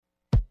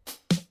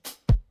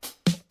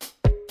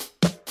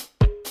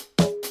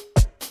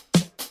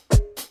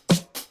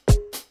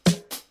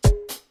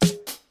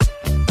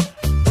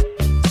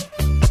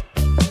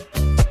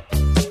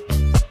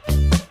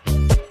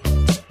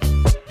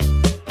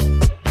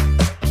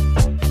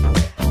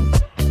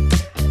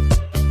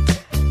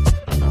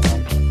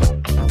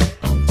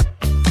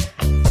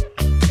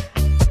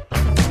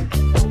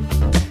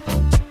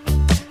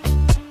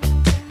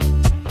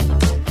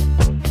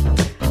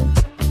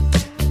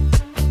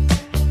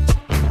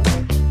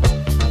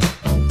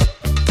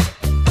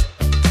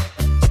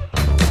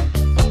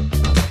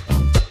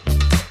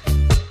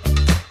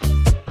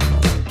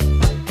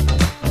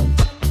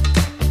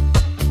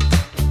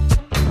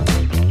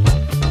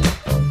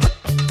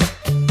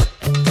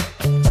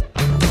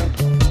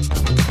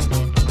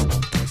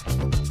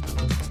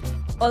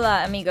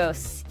Hola,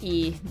 amigos,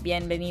 y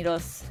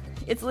bienvenidos.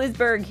 It's Liz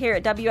Berg here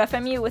at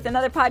WFMU with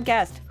another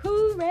podcast.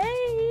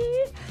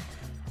 Hooray!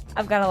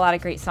 I've got a lot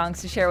of great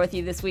songs to share with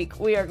you this week.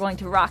 We are going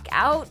to rock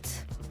out.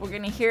 We're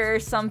going to hear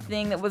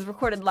something that was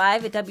recorded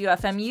live at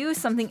WFMU,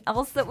 something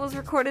else that was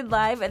recorded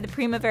live at the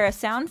Primavera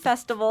Sound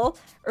Festival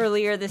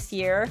earlier this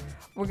year.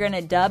 We're going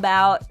to dub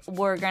out.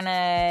 We're going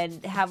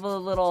to have a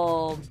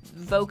little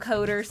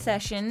vocoder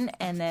session,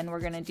 and then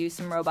we're going to do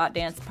some robot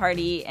dance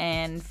party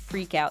and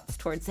freakouts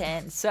towards the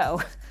end.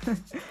 So,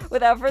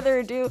 without further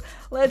ado,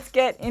 let's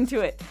get into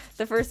it.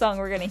 The first song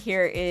we're going to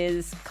hear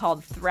is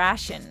called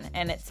Thrashin',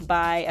 and it's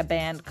by a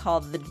band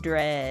called The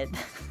Dread.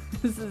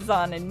 This is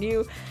on a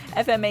new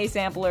FMA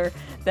sampler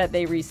that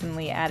they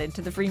recently added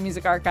to the Free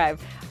Music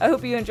Archive. I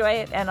hope you enjoy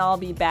it, and I'll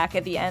be back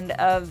at the end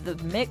of the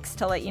mix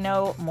to let you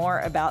know more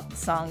about the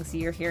songs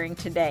you're hearing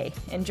today.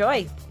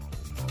 Enjoy!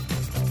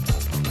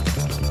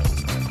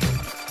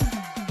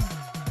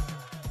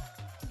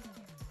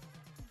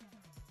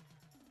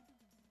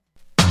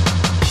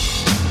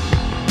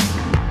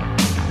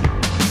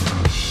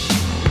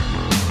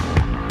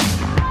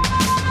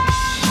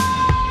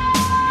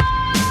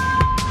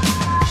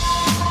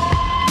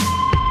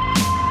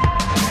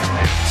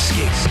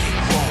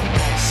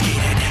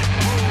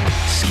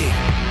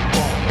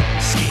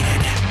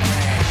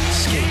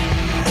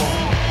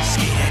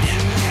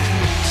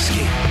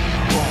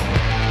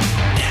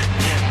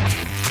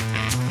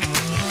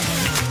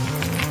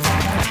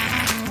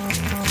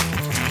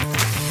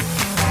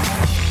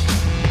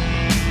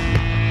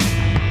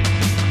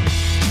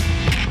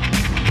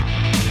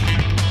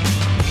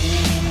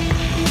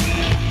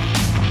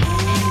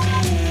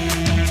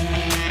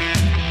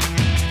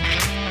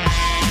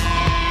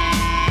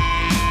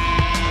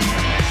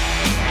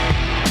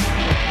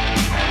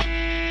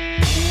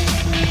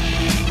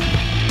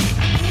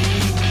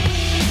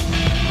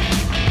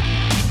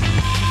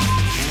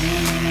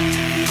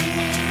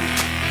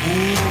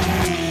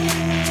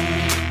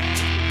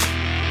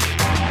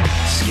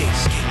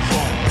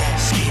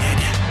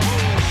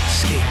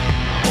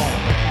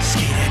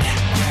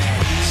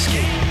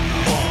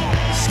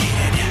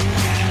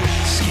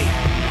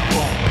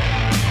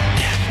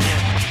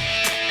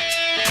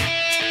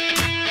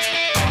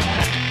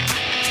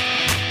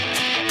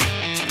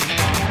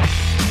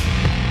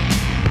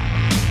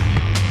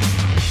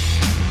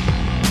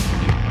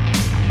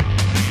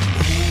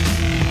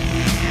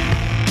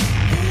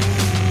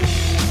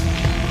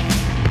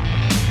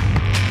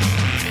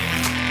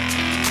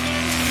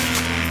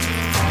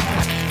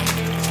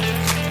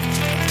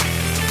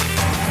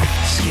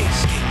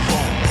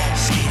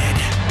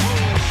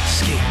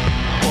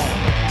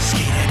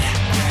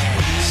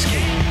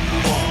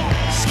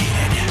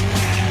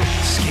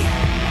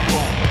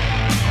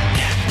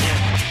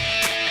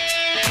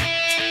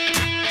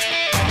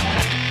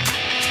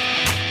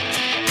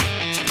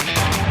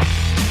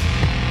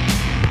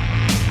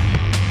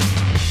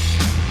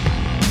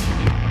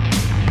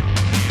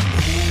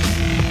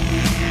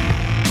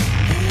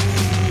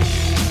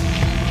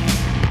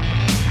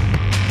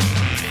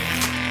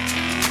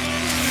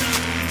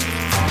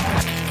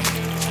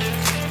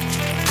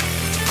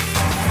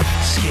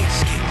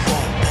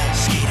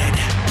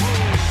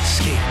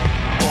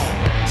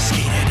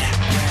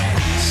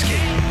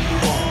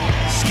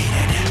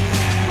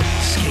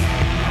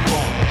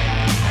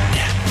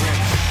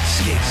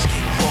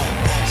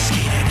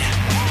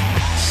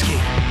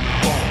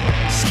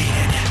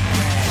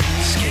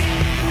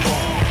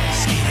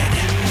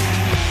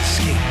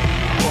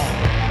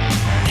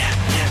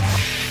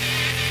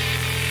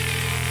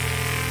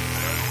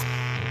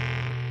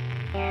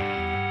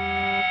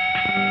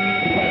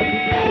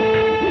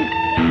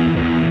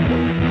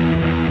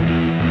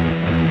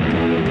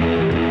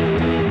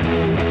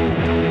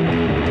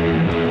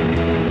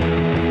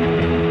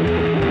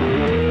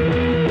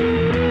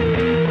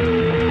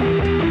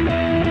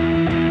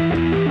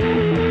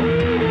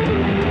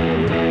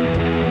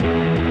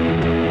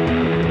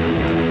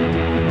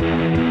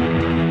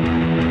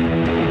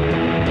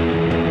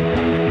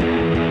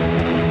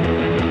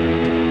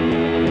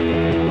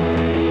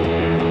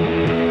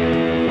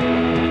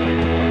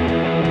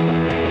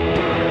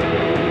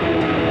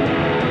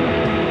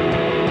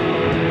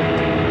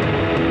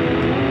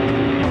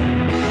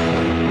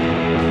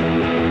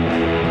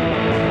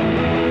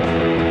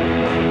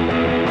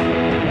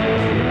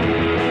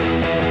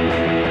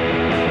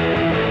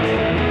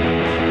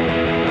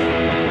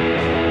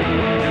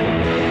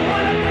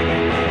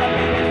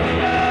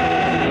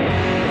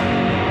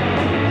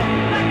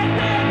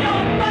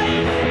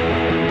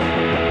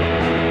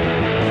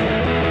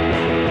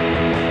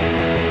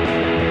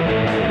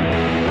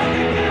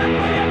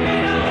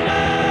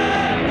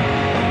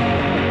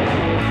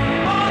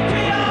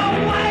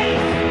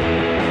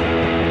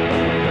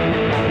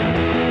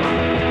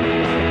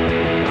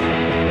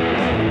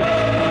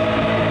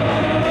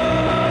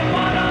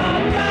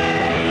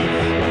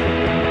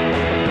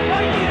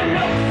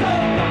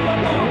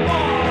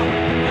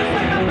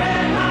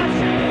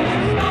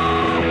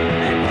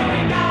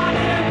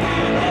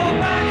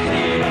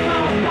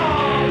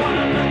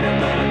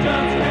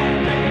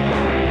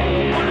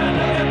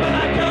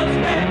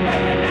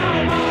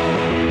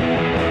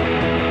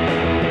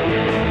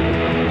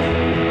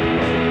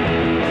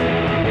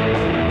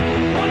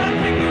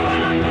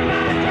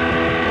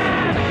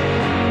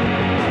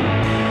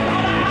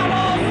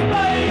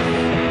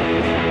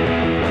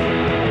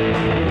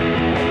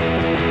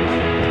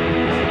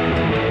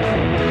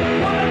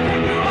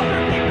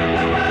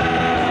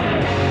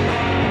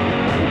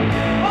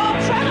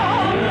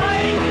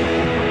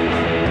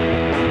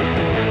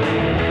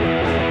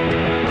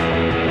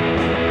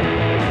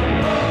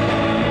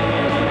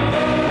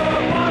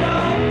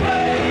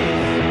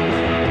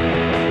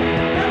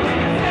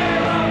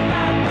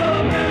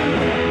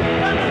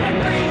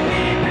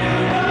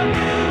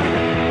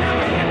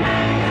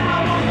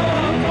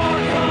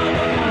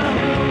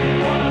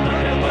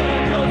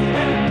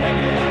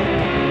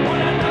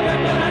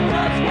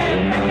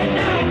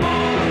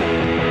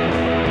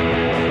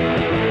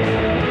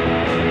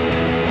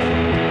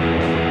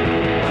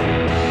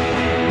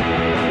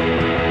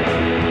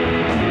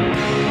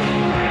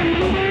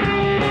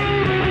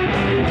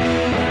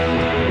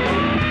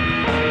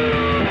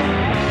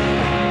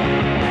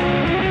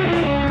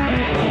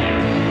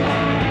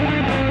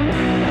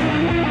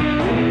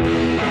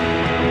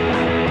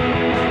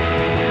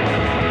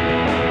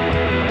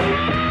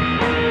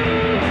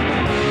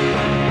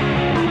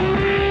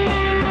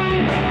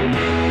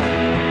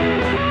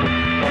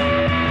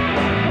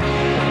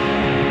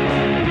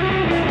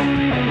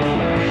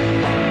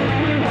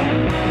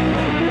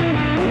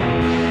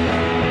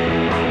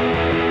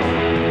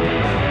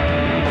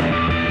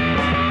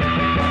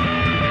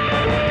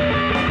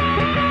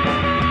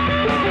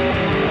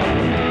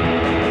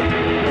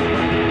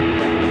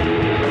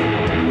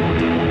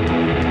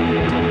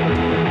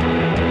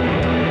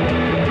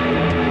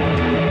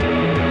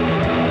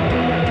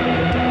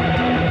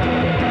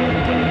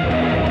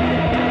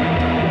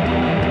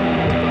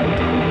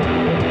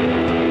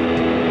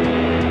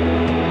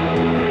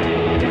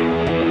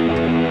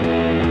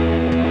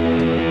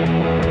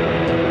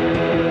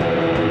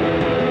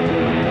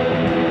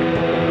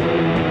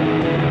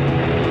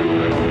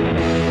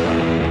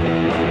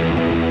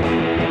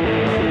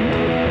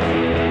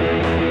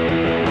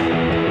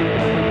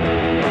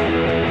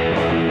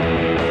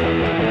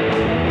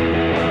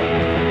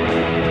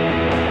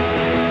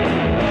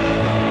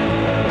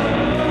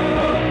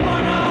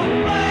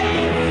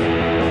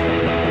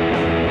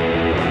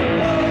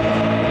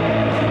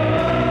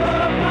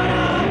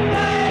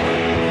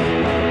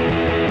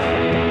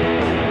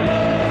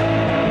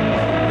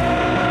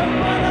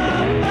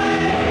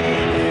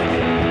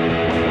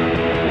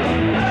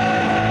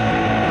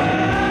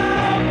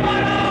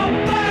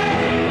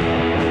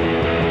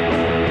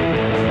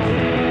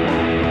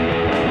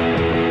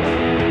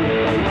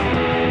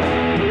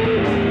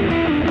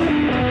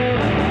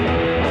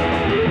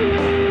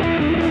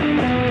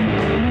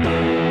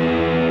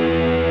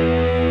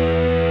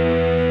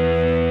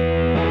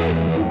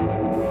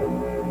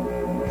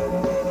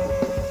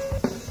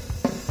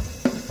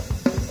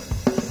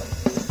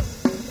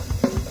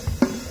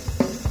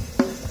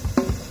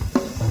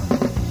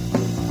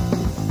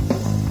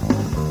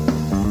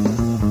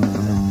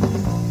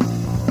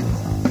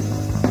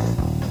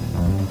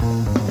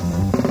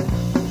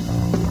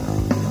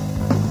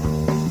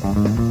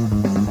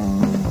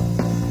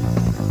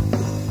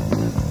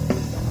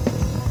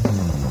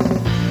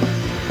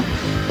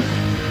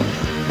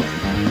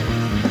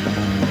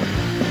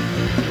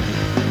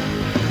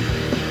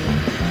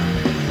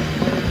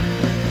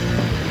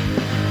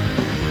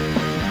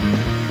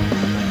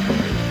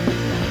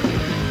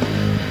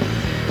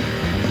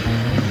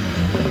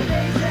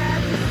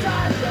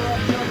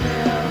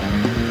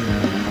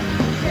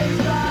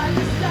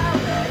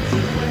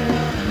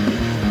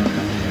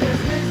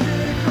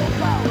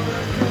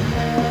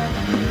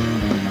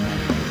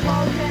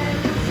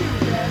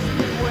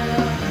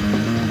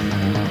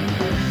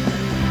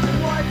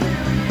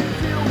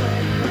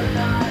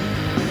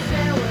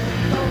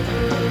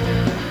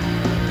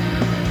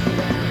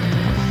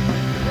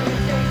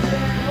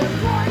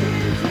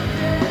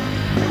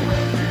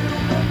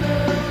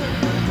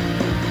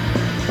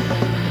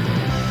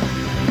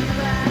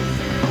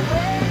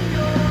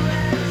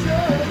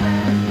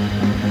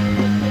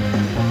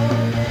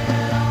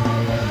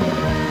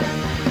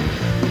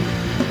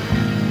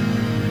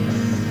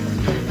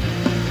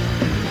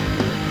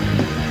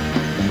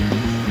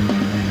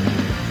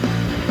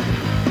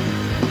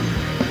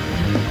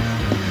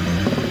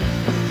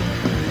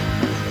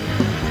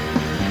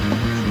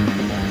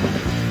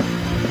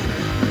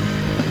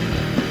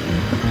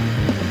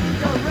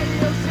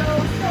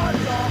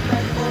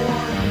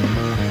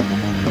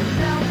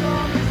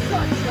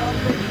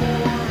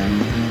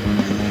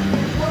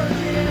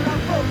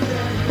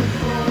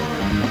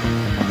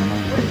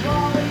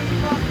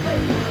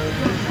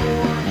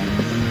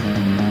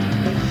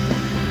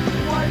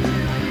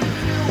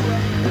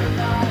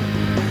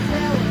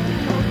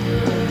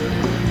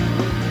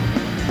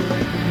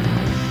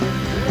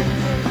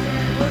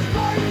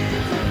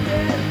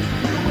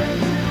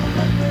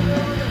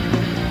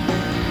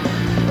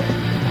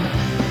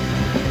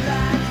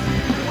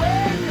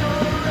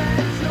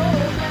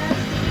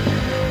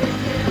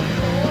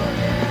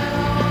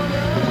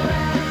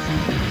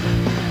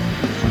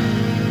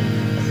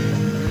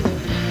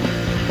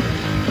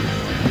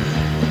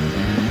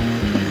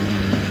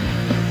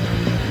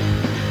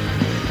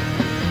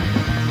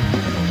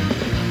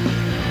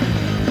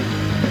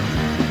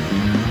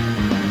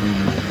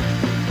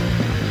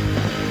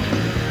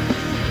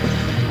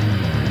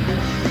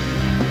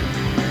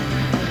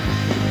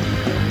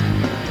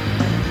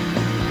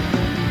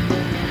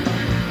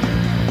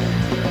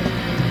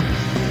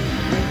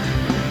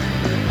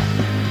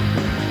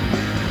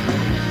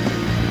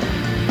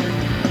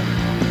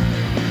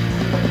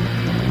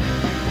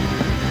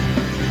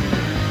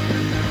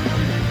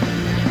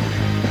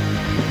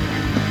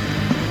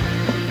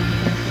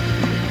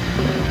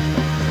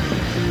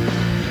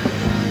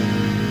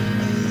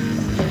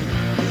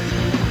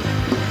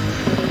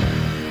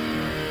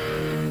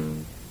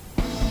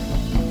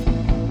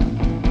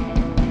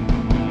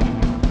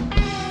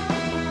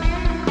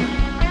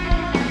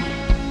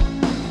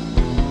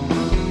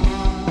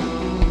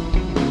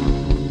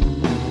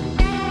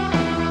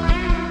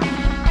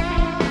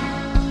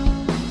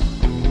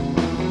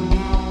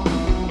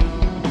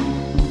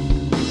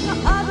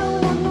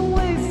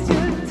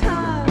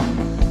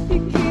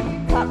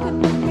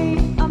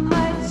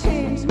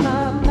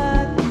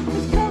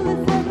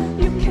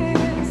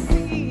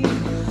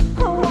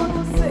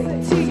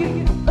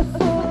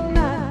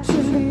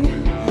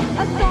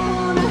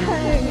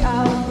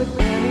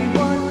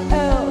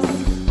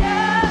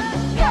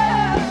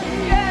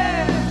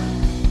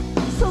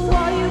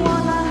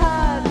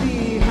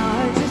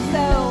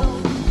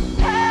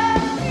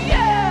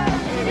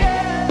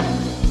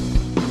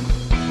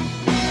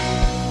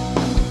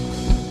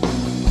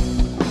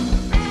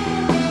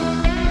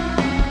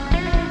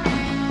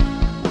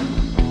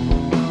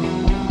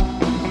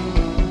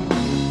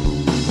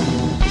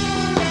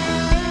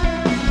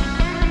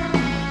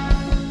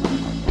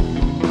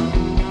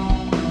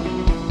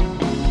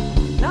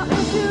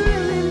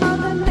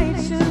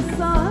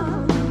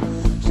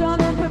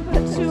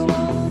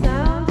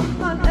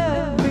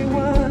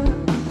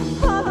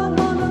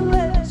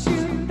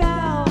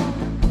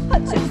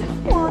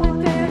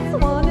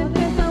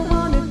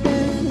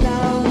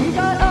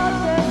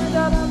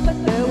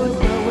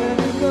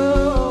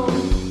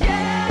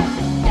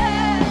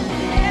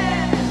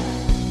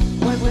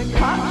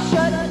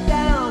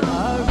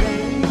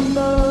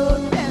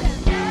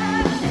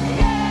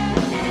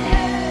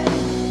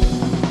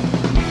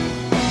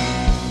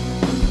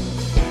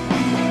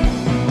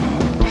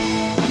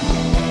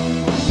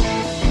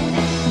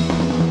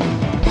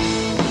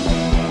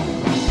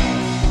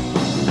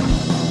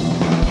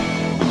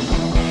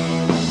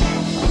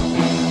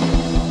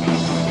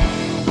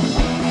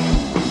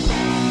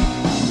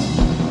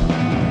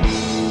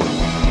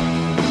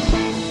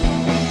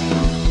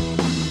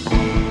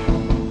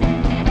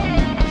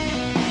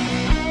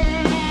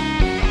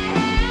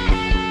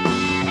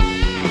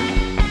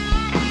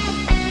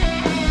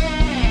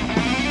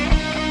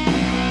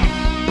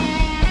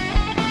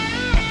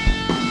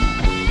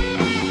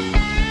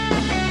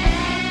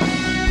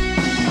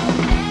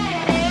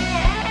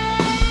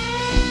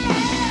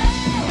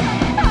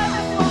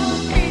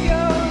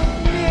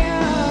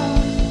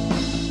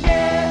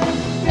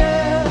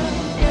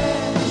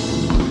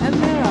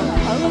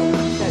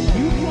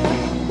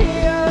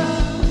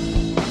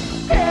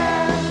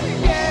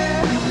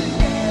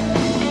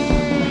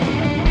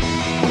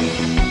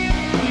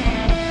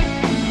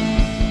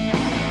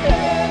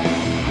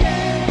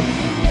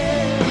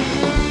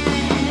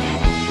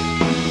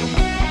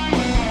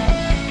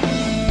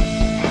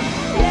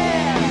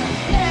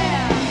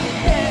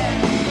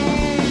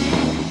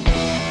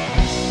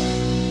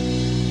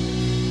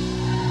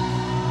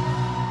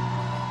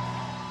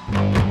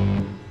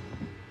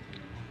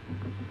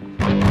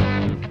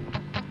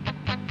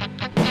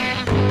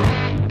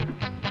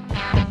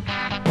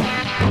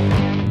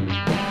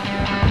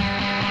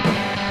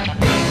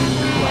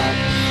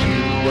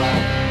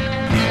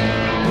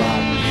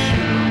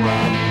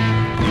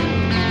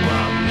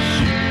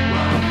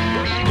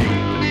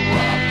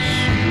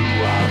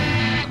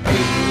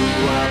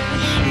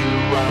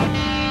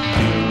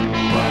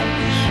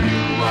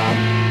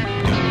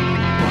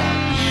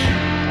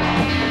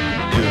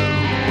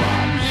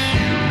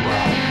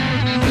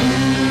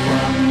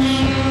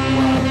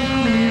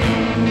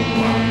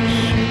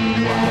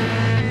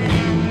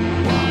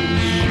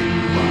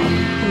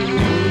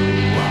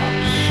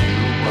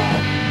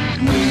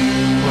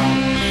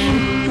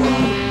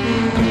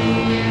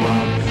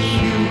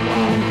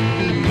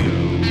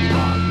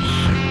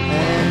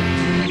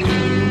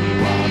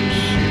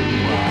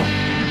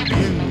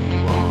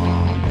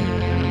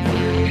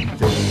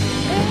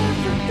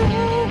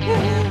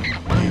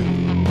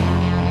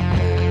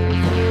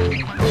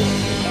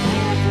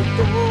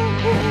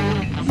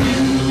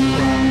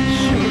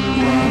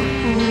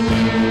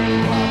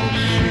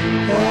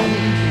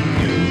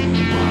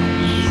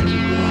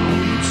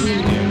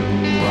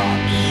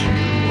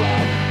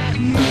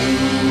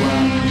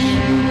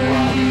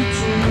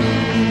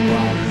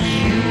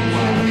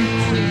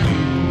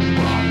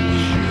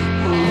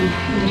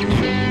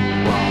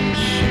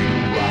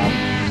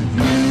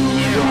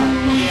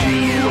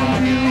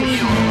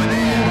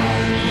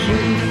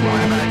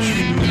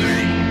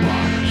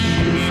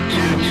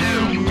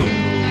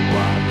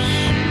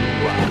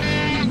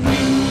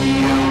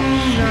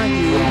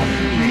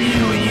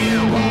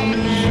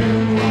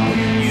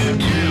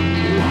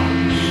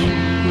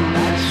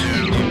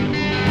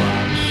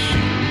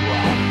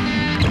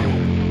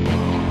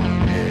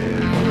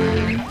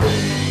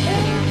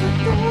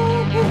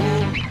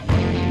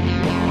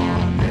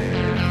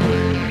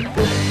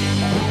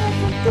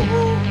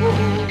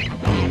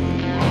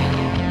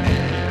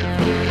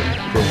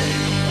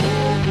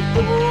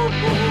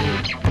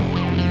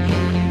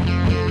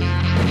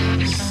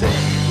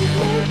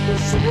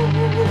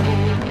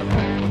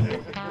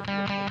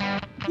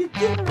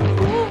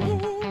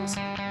 friends.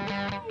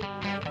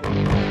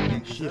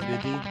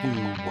 Shibbity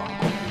doo wah,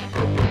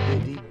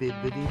 bibbity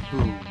bibbity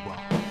boo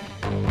wah.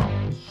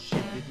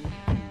 Shibbity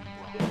doo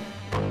wah,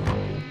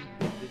 bibbity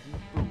bibbity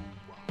boo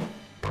wah.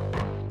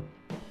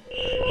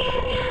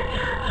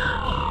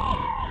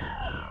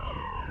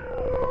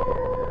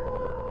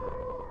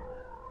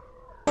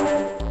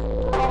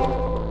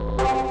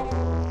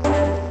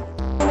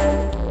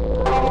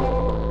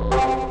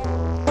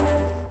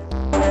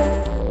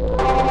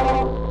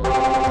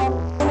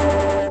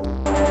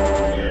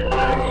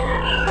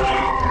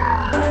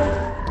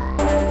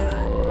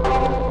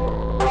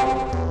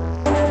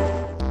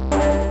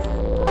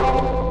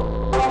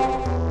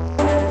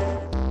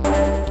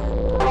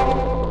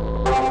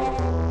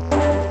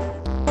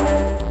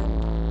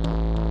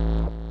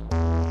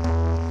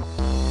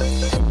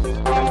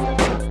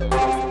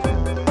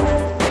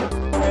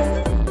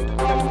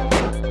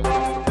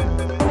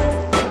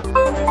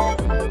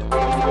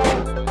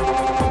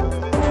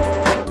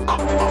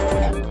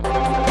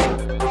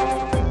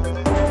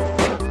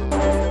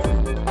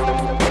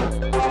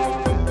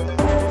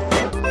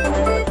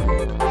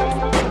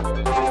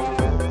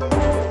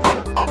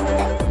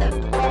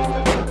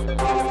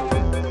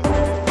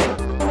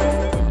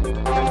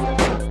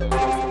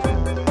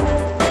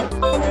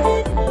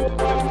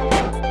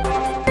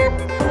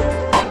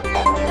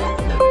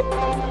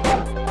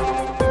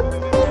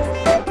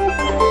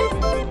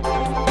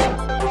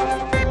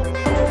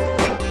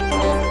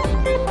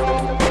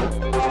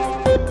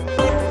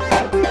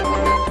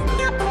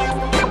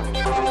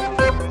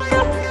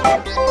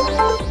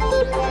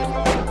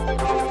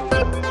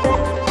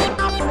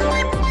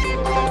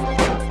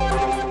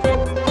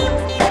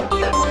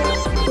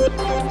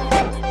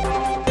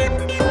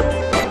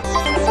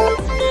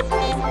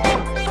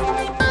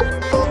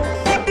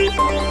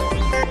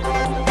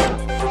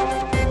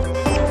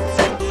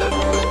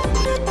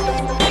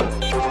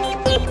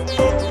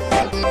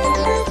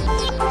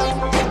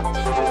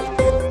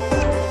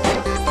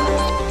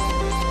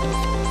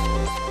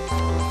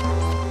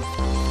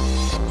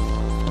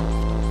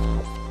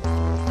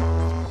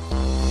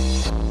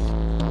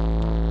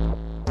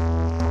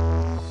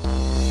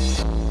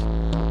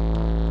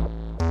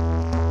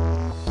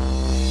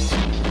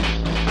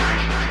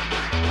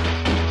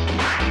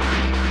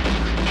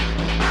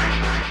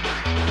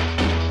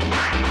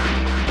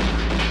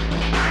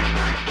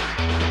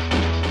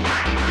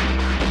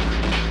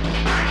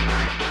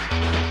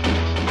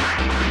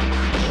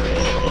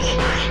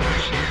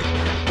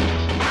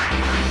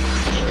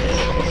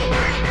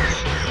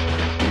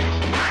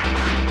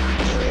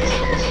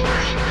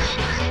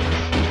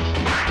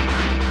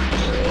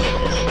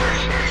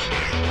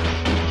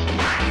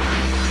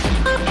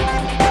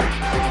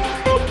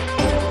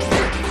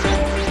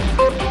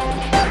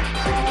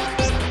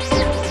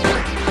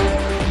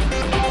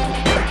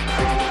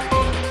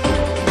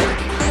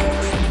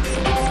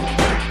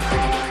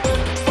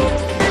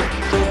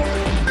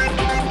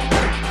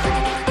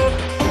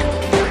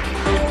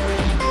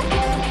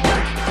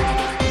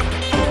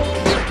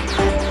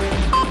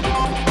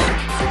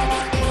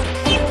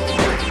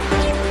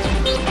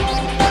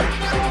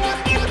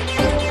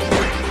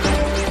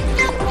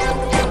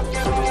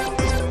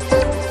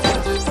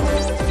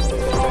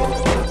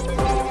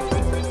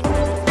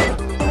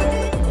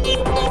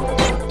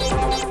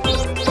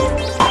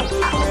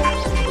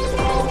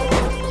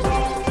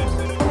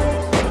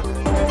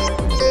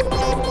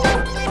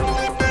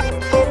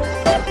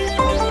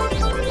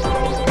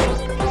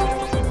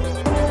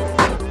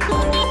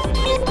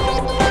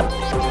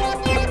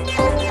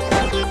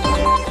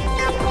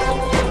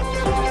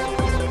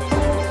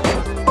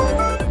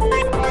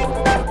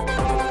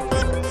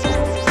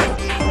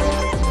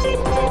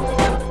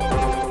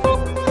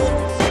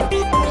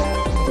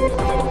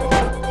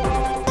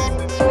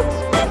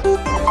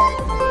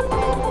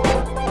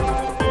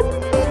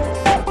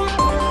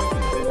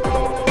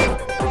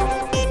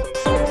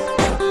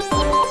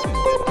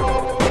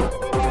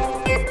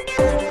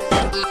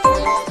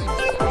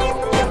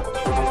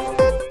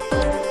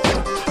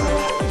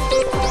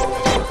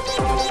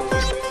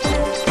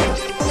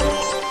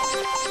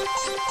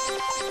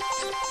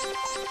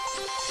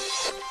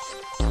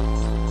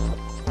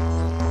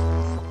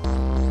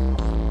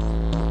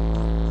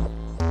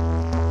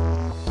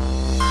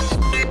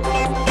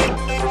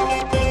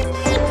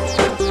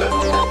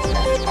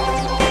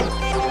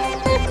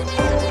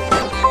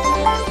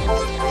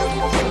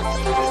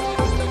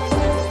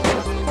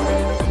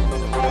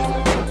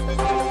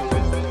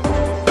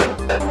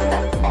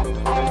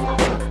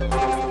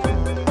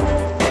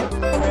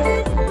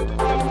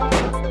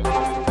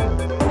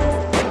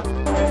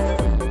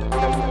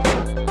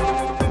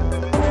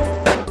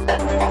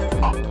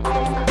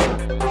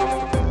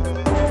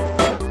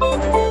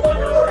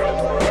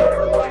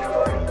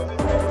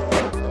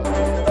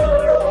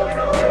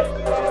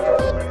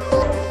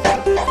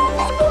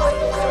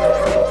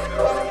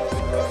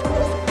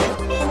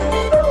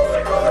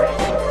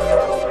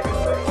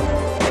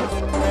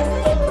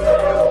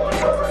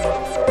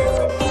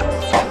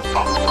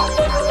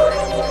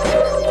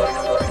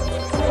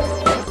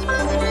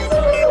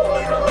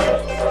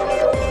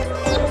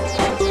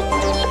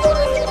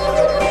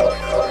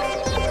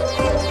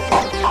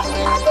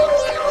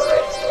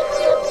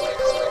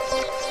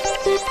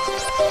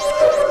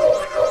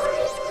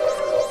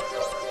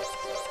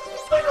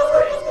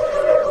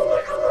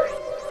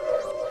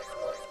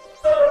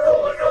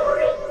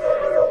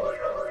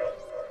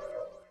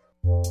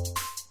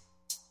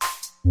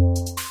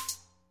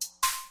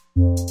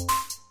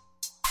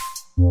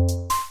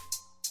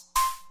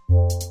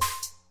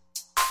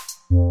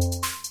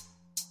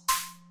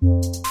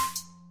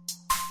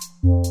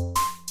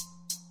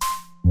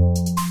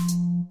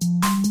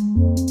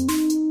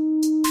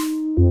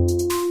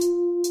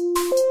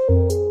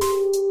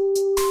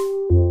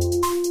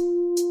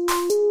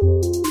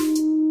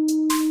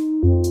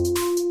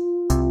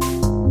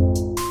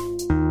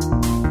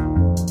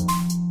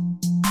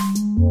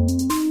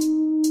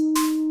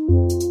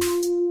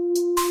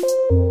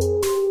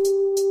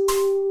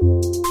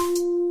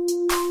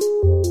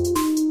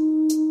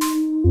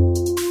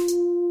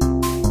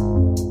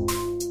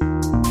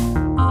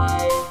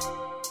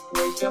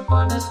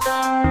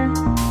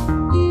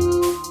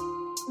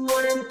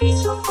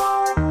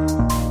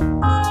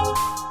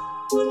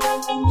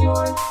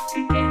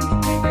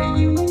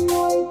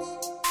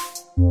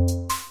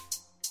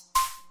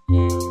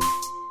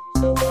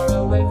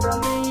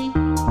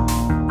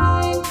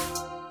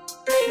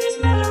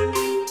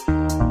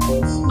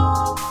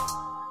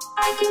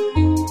 I can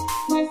do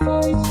my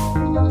voice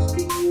lost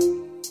in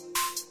you.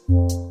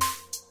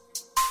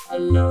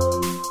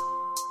 Alone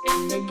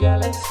in the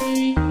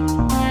galaxy,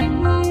 my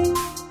mind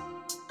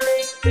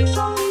plays tricks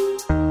on me.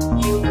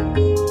 You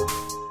appear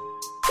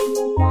in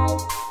the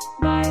night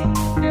by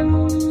the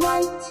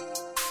moonlight.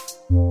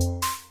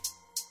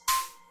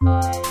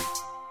 I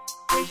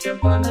wish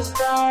upon a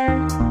star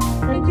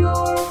that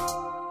you're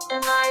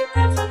and I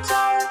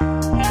avatar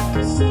have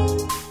the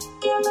same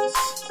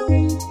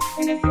chemistry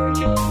in a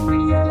virtual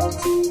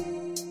reality.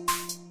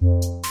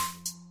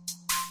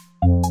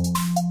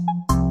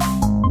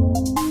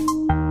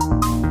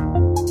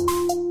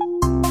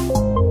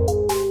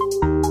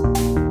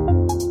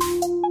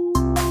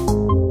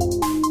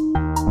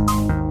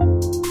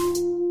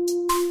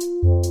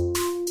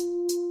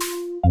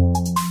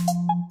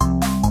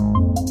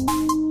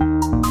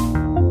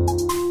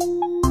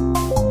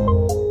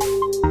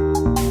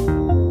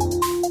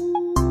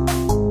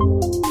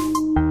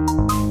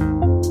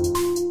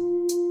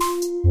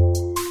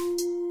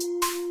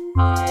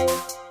 I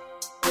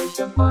wish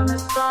upon a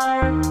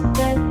star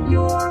that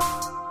you're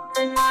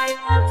and my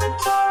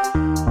avatar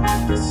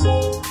have the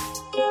same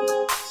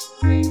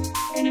chemistry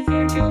in a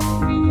virtual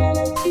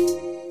reality.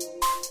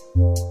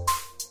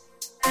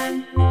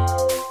 And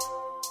now,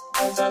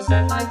 as I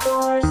set my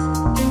course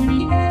to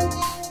the edge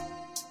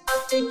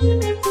of the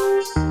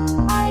universe,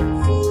 I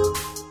feel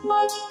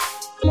much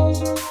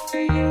closer to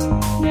you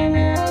than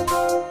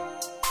ever.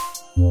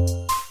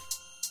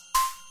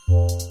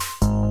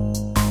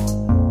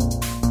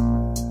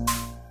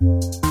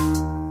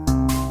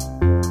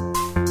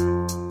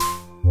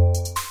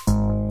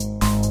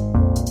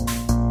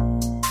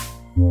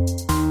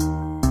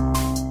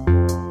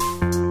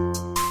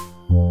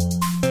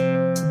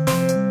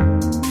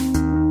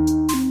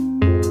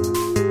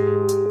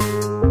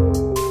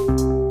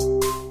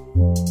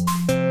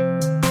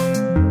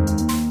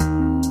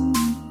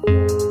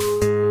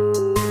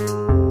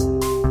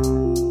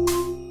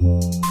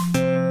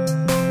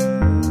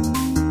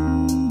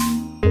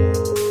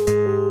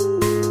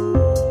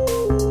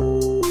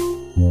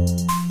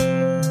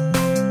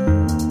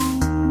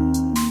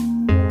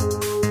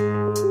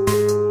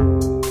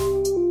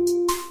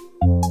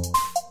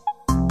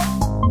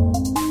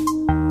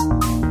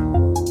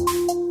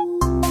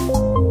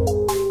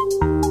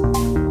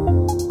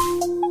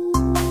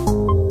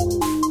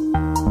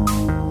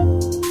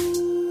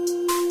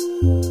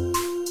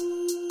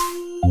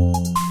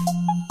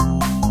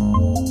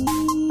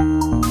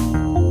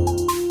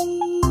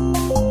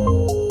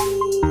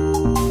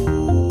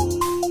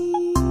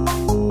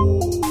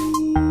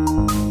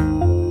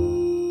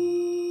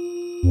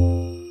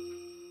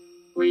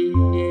 We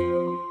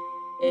knew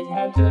it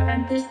had to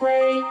end this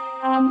way.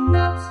 I'm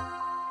not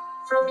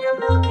from your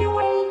Milky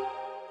Way,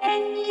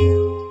 and you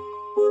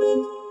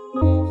wouldn't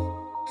move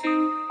to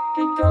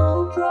the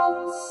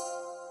doldrums.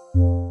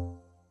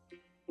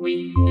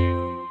 We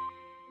knew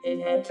it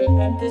had to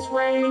end this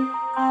way.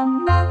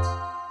 I'm not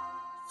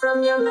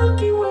from your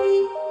Milky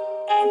Way,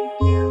 and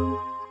you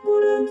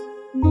wouldn't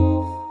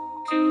move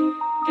to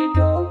the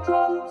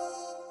doldrums.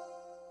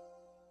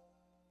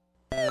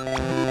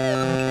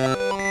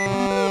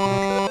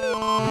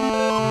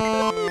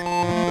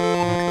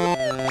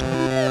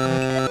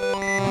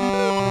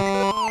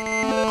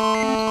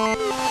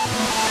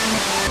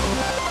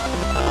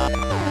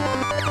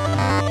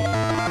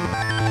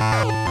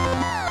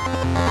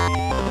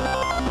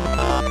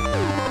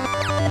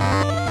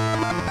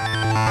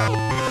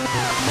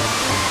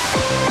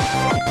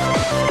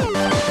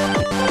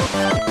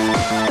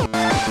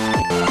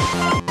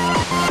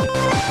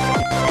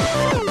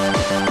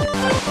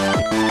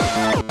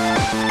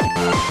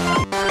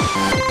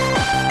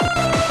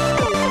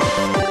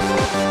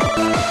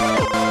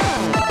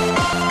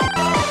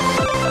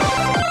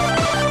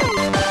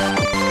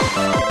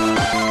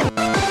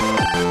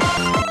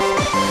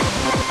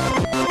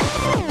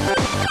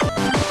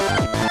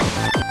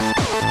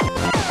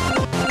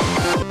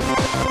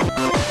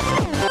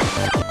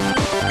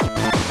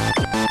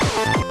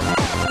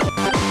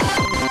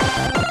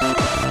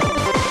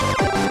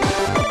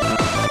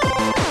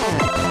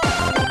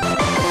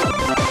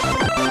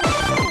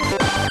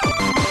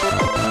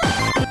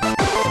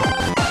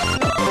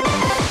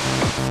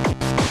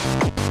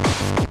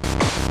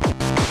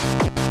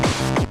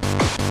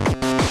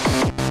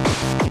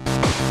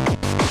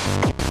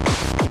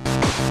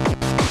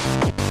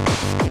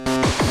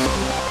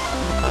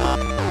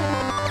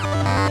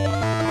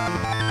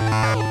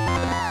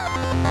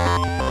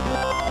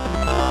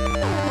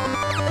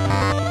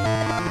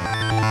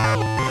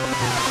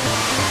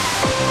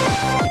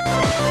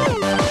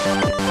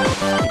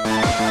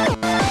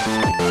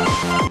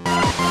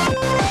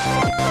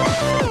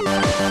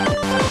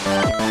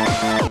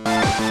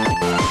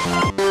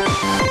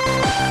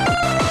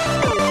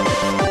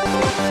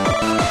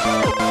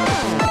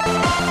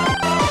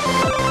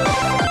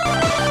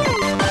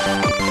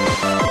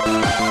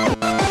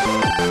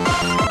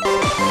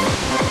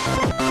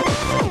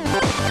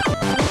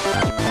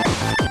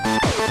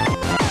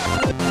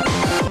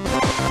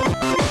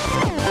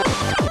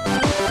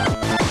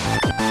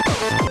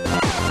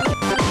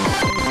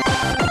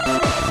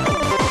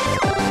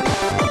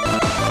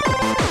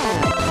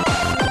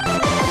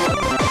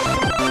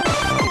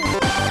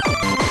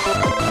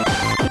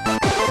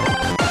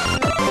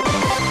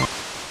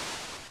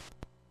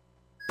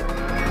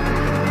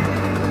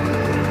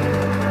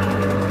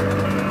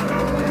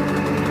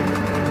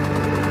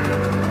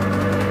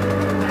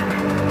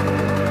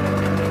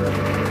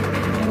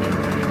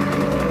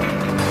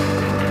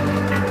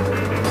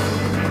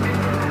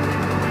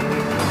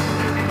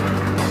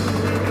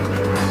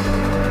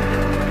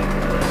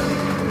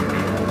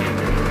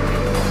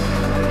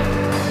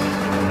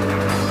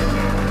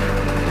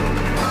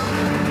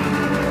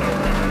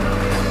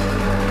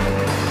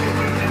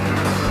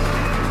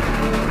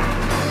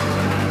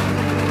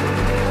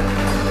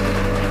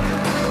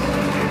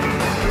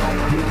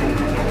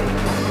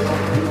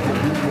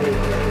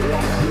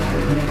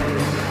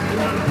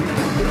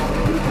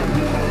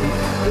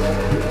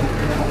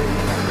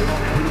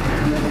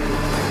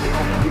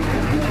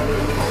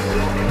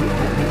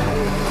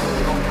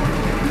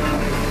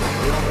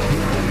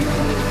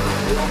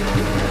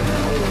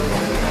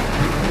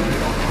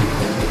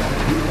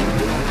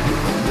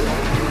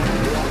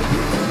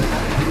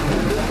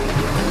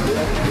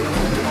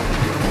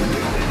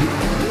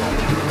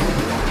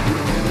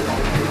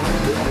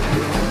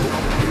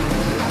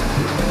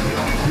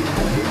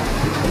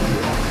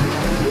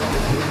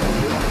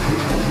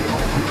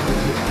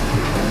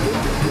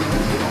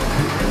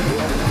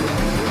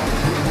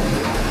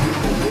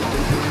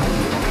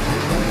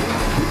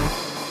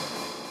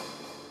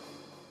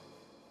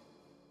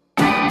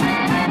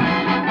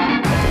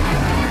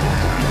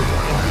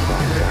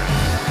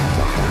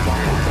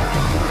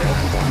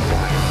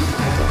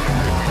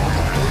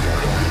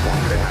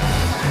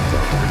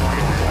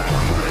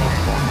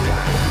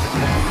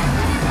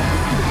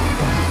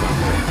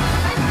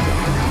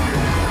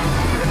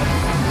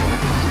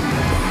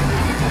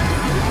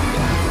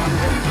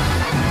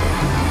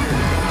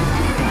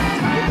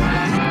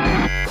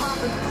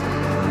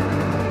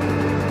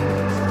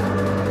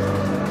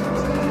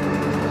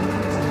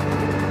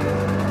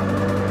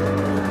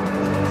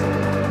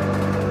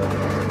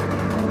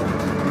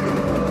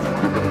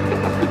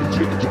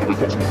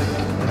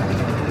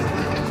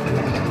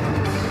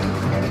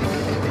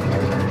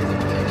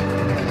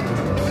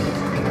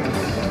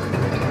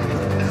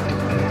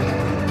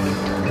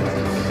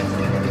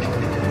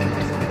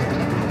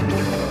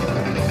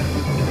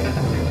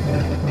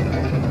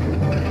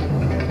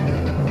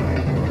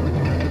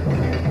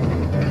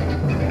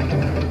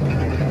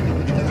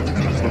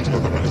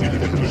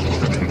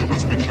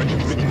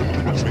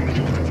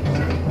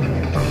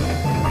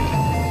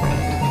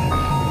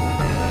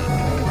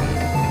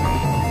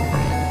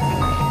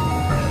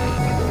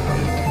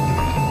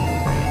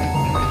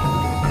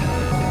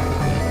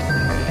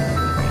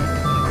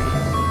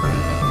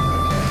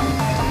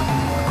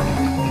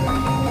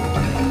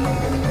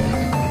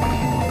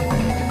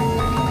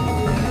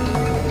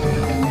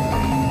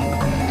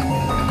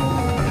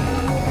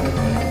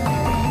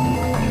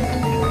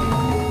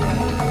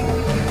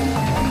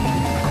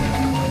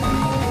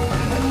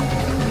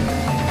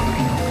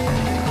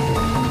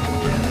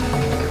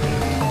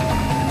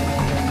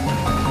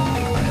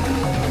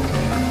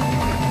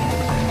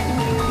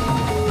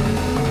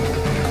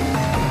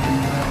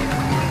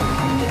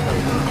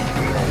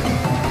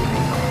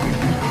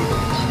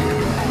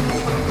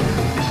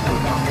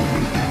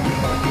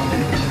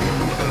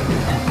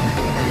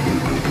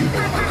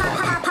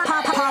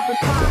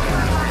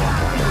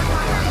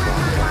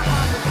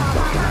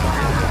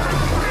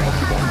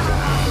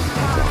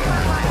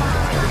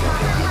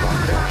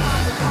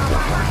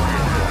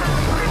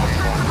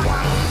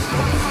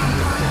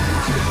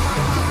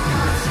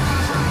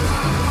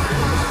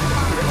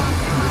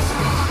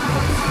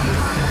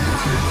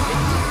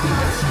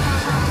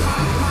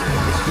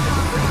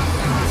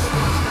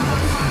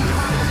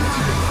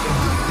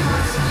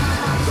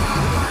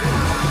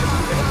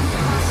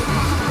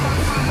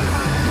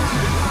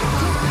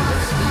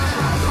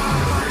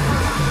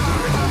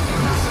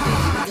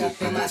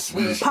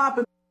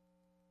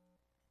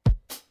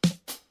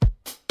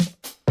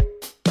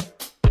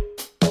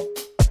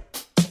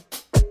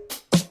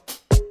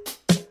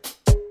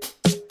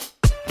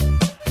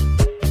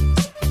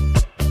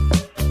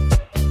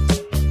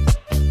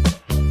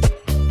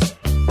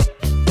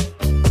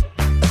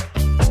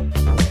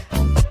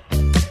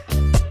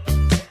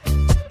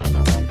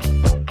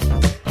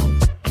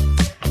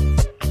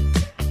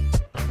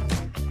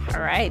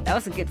 That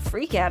was a good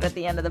freak out at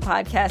the end of the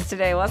podcast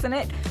today, wasn't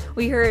it?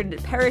 We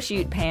heard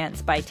Parachute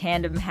Pants by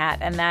Tandem Hat,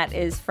 and that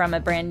is from a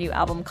brand new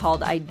album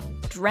called I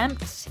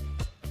Dreamt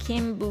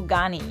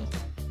Kimbugani,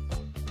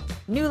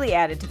 newly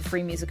added to the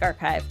Free Music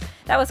Archive.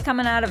 That was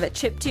coming out of a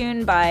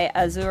chiptune by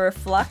Azure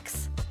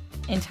Flux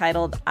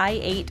entitled I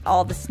Ate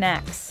All the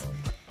Snacks.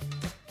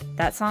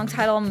 That song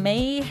title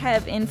may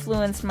have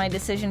influenced my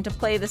decision to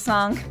play the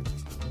song.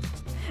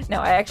 No,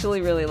 I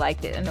actually really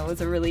liked it, and it was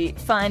a really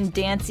fun,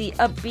 dancey,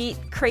 upbeat,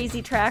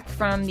 crazy track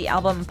from the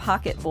album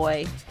Pocket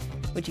Boy,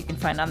 which you can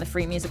find on the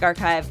Free Music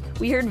Archive.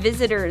 We heard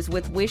Visitors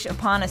with Wish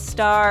Upon a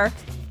Star,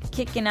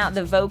 kicking out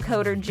the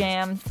Vocoder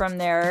Jam from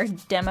their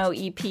demo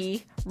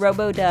EP.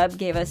 Robodub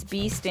gave us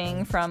Bee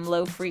Sting from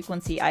Low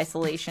Frequency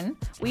Isolation.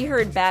 We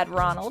heard Bad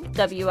Ronald,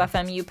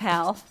 WFMU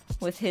pal,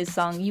 with his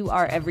song You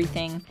Are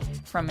Everything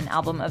from an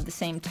album of the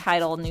same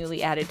title,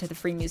 newly added to the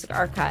Free Music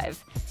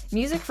Archive.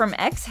 Music from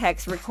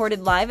X-Hex recorded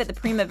live at the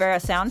Primavera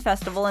Sound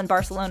Festival in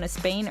Barcelona,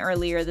 Spain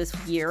earlier this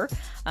year.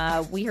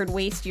 We heard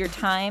Waste Your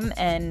Time,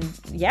 and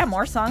yeah,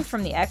 more songs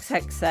from the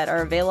X-Hex set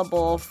are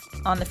available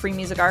on the Free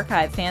Music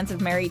Archive. Fans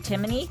of Mary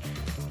Timony,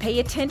 pay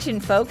attention,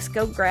 folks.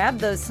 Go grab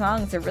those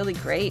songs. They're really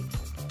great.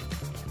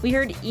 We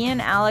heard Ian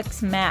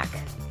Alex Mack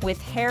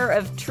with Hair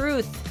of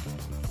Truth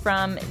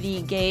from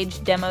the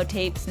Gauge demo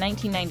tapes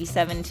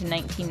 1997 to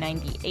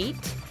 1998.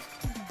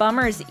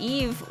 Bummer's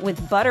Eve with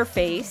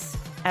Butterface,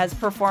 as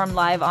performed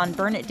live on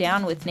Burn It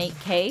Down with Nate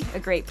K, a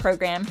great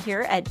program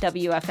here at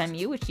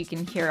WFMU, which you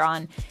can hear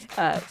on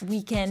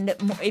weekend.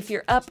 If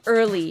you're up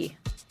early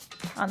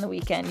on the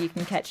weekend, you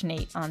can catch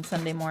Nate on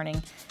Sunday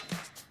morning.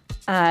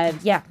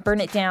 Burn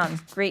It Down,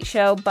 great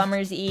show.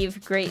 Bummer's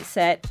Eve, great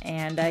set,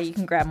 and you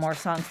can grab more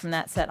songs from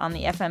that set on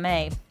the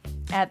FMA.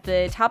 At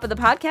the top of the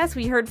podcast,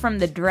 we heard from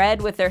The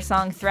Dread with their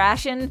song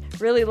Thrashin'.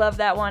 Really love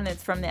that one.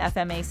 It's from the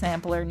FMA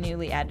sampler,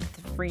 newly added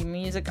to the Free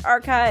Music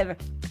Archive.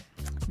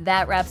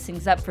 That wraps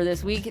things up for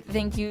this week.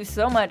 Thank you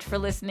so much for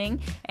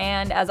listening.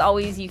 And as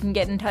always, you can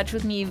get in touch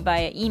with me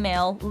via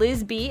email,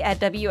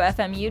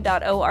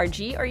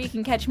 lizb@wfmu.org, or you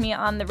can catch me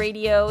on the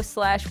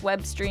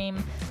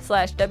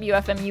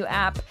radio/webstream/WFMU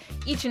app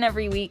each and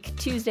every week,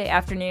 Tuesday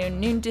afternoon,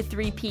 noon to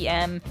 3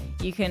 p.m.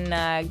 You can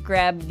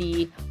grab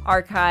the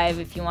archive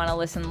if you want to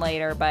listen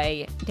later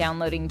by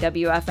downloading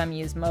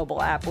WFMU's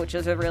mobile app, which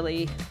is a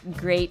really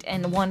great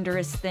and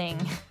wondrous thing.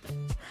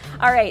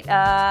 All right,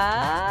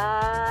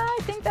 I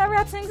think that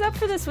wraps things up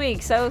for this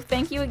week. So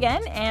thank you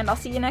again, and I'll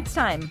see you next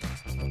time.